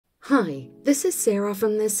Hi, this is Sarah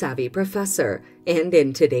from The Savvy Professor, and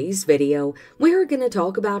in today's video, we're going to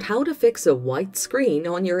talk about how to fix a white screen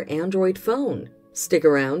on your Android phone. Stick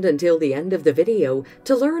around until the end of the video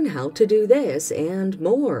to learn how to do this and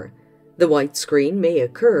more. The white screen may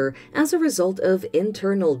occur as a result of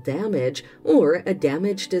internal damage or a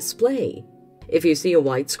damaged display. If you see a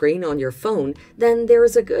white screen on your phone, then there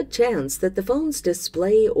is a good chance that the phone's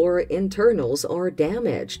display or internals are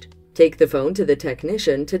damaged. Take the phone to the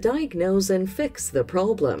technician to diagnose and fix the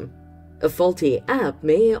problem. A faulty app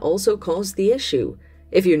may also cause the issue.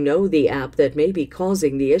 If you know the app that may be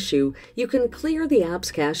causing the issue, you can clear the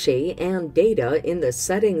app's cache and data in the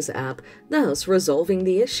Settings app, thus resolving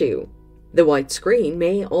the issue. The white screen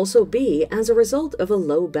may also be as a result of a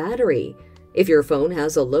low battery. If your phone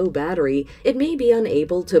has a low battery, it may be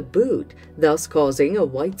unable to boot, thus causing a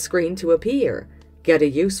white screen to appear. Get a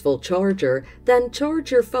useful charger, then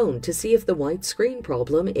charge your phone to see if the white screen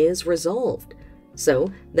problem is resolved.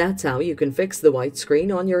 So, that's how you can fix the white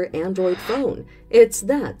screen on your Android phone. It's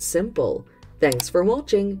that simple. Thanks for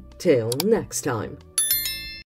watching. Till next time.